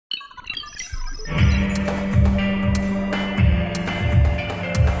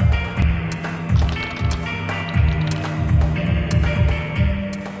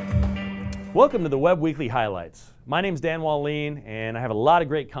Welcome to the Web Weekly Highlights. My name's Dan Wallin, and I have a lot of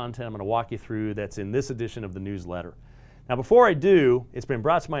great content I'm going to walk you through that's in this edition of the newsletter. Now before I do, it's been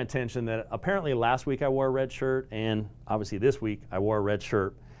brought to my attention that apparently last week I wore a red shirt, and obviously this week I wore a red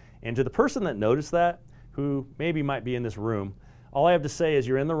shirt. And to the person that noticed that, who maybe might be in this room, all I have to say is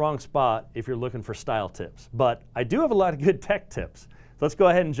you're in the wrong spot if you're looking for style tips. But I do have a lot of good tech tips. So let's go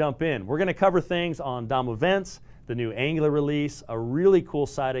ahead and jump in. We're going to cover things on DOM events, the new Angular release, a really cool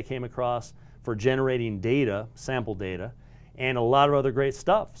site I came across for generating data, sample data, and a lot of other great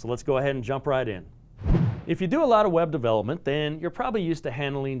stuff. So let's go ahead and jump right in. If you do a lot of web development, then you're probably used to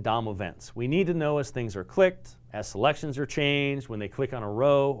handling DOM events. We need to know as things are clicked, as selections are changed, when they click on a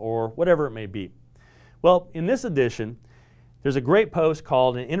row, or whatever it may be. Well, in this edition, there's a great post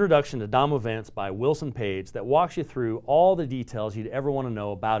called An Introduction to DOM Events by Wilson Page that walks you through all the details you'd ever want to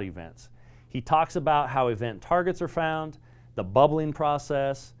know about events. He talks about how event targets are found, the bubbling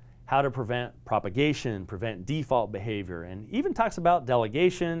process, how to prevent propagation, prevent default behavior, and even talks about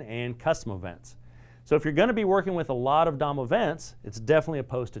delegation and custom events. So if you're going to be working with a lot of DOM events, it's definitely a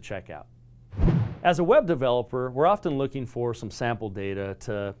post to check out. As a web developer, we're often looking for some sample data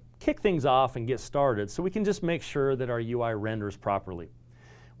to kick things off and get started so we can just make sure that our UI renders properly.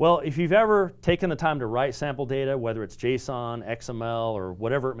 Well, if you've ever taken the time to write sample data, whether it's JSON, XML, or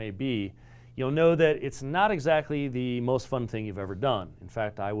whatever it may be, you'll know that it's not exactly the most fun thing you've ever done. In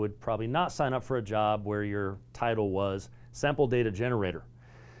fact, I would probably not sign up for a job where your title was sample data generator.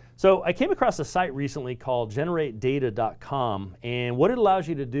 So I came across a site recently called generatedata.com, and what it allows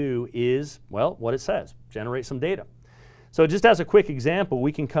you to do is, well, what it says, generate some data. So just as a quick example,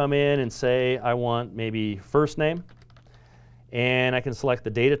 we can come in and say I want maybe first name, and I can select the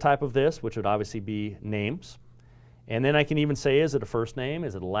data type of this, which would obviously be names. And then I can even say, is it a first name?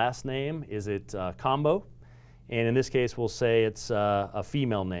 Is it a last name? Is it a combo? And in this case, we'll say it's a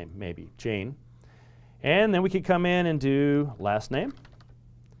female name, maybe, Jane. And then we could come in and do last name.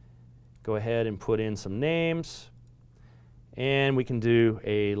 Go ahead and put in some names. And we can do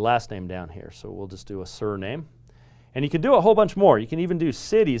a last name down here. So we'll just do a surname. And you can do a whole bunch more. You can even do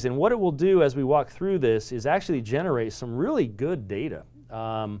cities. And what it will do as we walk through this is actually generate some really good data.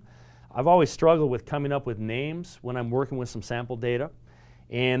 I've always struggled with coming up with names when I'm working with some sample data,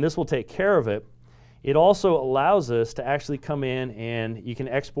 and this will take care of it. It also allows us to actually come in and you can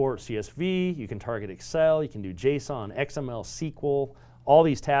export CSV, you can target Excel, you can do JSON, XML, SQL, all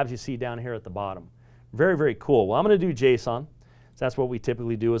these tabs you see down here at the bottom. Very, very cool. Well, I'm going to do JSON. So that's what we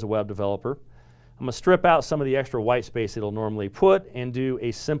typically do as a web developer. I'm going to strip out some of the extra white space it'll normally put and do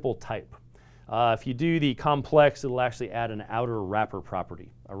a simple type. If you do the complex, it'll actually add an outer wrapper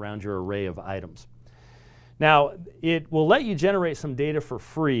property around your array of items. Now, it will let you generate some data for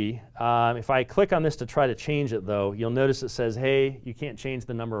free. If I click on this to try to change it, though, you'll notice it says, hey, you can't change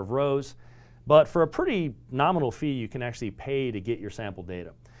the number of rows. But for a pretty nominal fee, you can actually pay to get your sample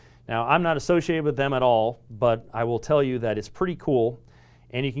data. Now, I'm not associated with them at all, but I will tell you that it's pretty cool.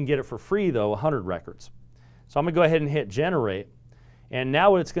 And you can get it for free, though, 100 records. So I'm going to go ahead and hit generate. And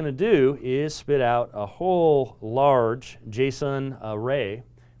now what it's going to do is spit out a whole large JSON array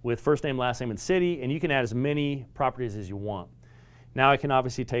with first name, last name, and city, and you can add as many properties as you want. Now I can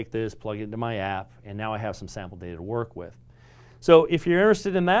obviously take this, plug it into my app, and now I have some sample data to work with. So if you're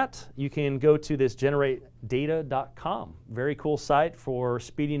interested in that, you can go to this generatedata.com. Very cool site for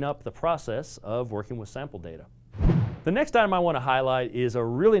speeding up the process of working with sample data. The next item I want to highlight is a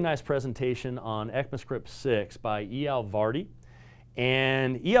really nice presentation on ECMAScript 6 by E.L. Vardy.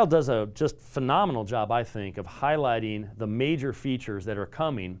 And EL does a just phenomenal job, I think, of highlighting the major features that are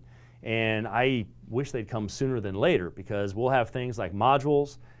coming. And I wish they'd come sooner than later because we'll have things like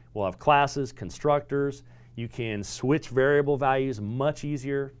modules, we'll have classes, constructors. You can switch variable values much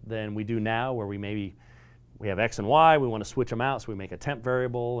easier than we do now where we have X and Y, we want to switch them out so we make a temp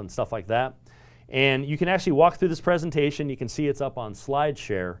variable and stuff like that. And you can actually walk through this presentation. You can see it's up on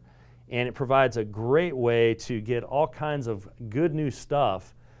SlideShare. And it provides a great way to get all kinds of good new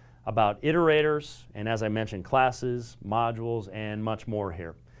stuff about iterators, and as I mentioned, classes, modules, and much more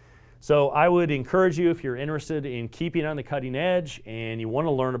here. So I would encourage you, if you're interested in keeping on the cutting edge and you want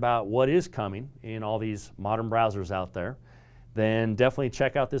to learn about what is coming in all these modern browsers out there, then definitely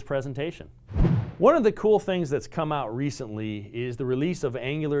check out this presentation. One of the cool things that's come out recently is the release of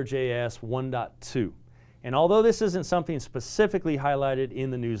AngularJS 1.2. And although this isn't something specifically highlighted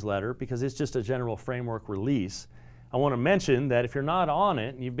in the newsletter because it's just a general framework release, I want to mention that if you're not on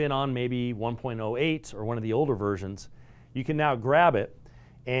it, and you've been on maybe 1.08 or one of the older versions, you can now grab it.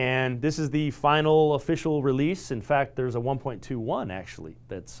 And this is the final official release. In fact, there's a 1.21 actually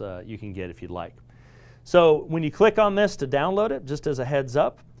that's you can get if you'd like. So when you click on this to download it, just as a heads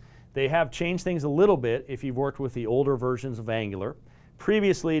up, They have changed things a little bit if you've worked with the older versions of Angular.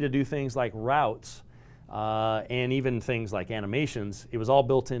 Previously, to do things like routes and even things like animations, it was all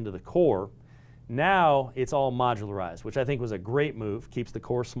built into the core. Now it's all modularized, which I think was a great move, keeps the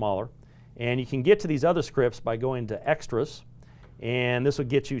core smaller. And you can get to these other scripts by going to Extras, and this will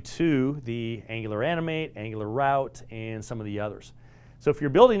get you to the Angular Animate, Angular Route, and some of the others. So if you're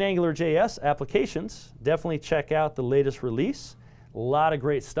building AngularJS applications, definitely check out the latest release. A lot of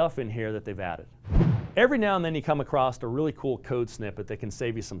great stuff in here that they've added. Every now and then you come across a really cool code snippet that can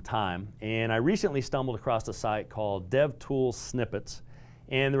save you some time, and I recently stumbled across a site called DevTools Snippets,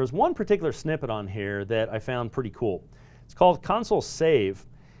 and there was one particular snippet on here that I found pretty cool. It's called console-save,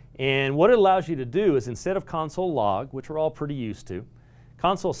 and what it allows you to do is, instead of console log, which we're all pretty used to,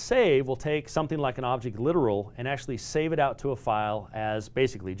 console-save will take something like an object literal and actually save it out to a file as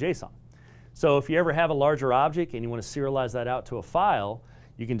basically JSON. So if you ever have a larger object and you want to serialize that out to a file,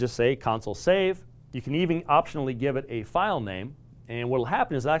 you can just say console-save. You can even optionally give it a file name, and what will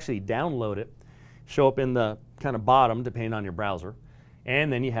happen is actually download it, show up in the kind of bottom depending on your browser,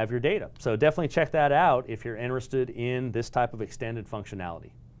 and then you have your data. So definitely check that out if you're interested in this type of extended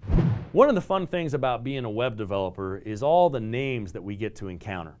functionality. One of the fun things about being a web developer is all the names that we get to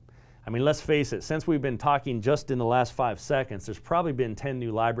encounter. I mean, let's face it, since we've been talking just in the last 5 seconds, there's probably been 10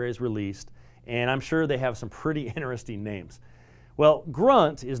 new libraries released, and I'm sure they have some pretty interesting names. Well,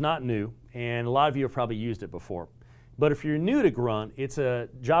 Grunt is not new, and a lot of you have probably used it before. But if you're new to Grunt, it's a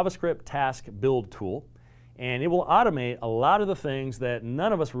JavaScript task build tool, and it will automate a lot of the things that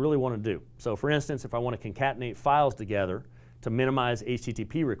none of us really want to do. So for instance, if I want to concatenate files together to minimize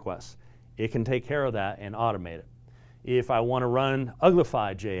HTTP requests, it can take care of that and automate it. If I want to run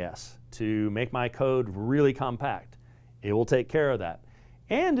Uglify.js to make my code really compact, it will take care of that.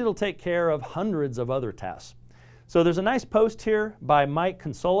 And it'll take care of hundreds of other tasks. So there's a nice post here by Mike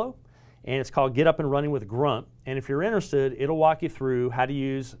Consolo, and it's called Get Up and Running with Grunt. And if you're interested, it'll walk you through how to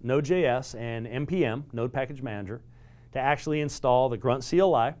use Node.js and NPM, Node Package Manager, to actually install the Grunt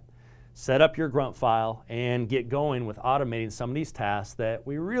CLI, set up your Grunt file, and get going with automating some of these tasks that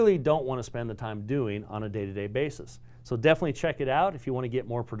we really don't want to spend the time doing on a day-to-day basis. So definitely check it out if you want to get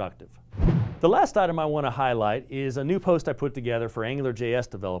more productive. The last item I want to highlight is a new post I put together for AngularJS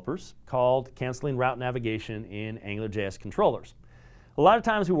developers called Canceling Route Navigation in AngularJS Controllers. A lot of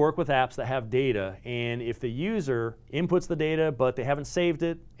times we work with apps that have data, and if the user inputs the data but they haven't saved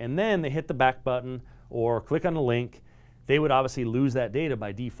it, and then they hit the back button or click on the link, they would obviously lose that data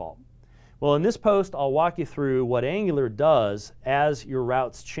by default. Well, in this post, I'll walk you through what Angular does as your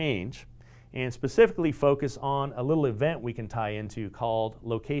routes change, and specifically focus on a little event we can tie into called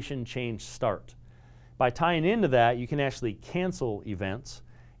location change start. By tying into that, you can actually cancel events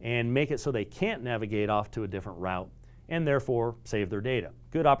and make it so they can't navigate off to a different route and therefore save their data.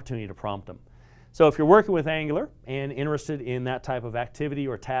 Good opportunity to prompt them. So if you're working with Angular and interested in that type of activity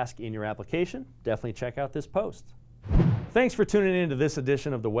or task in your application, definitely check out this post. Thanks for tuning in to this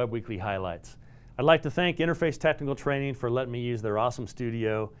edition of the Web Weekly Highlights. I'd like to thank Interface Technical Training for letting me use their awesome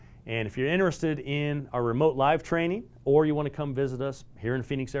studio. And if you're interested in our remote live training, or you want to come visit us here in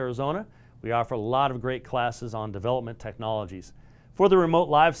Phoenix, Arizona, we offer a lot of great classes on development technologies. For the remote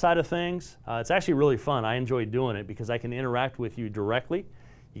live side of things, it's actually really fun. I enjoy doing it because I can interact with you directly.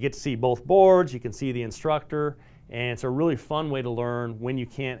 You get to see both boards, you can see the instructor, and it's a really fun way to learn when you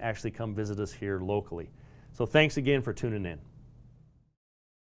can't actually come visit us here locally. So thanks again for tuning in.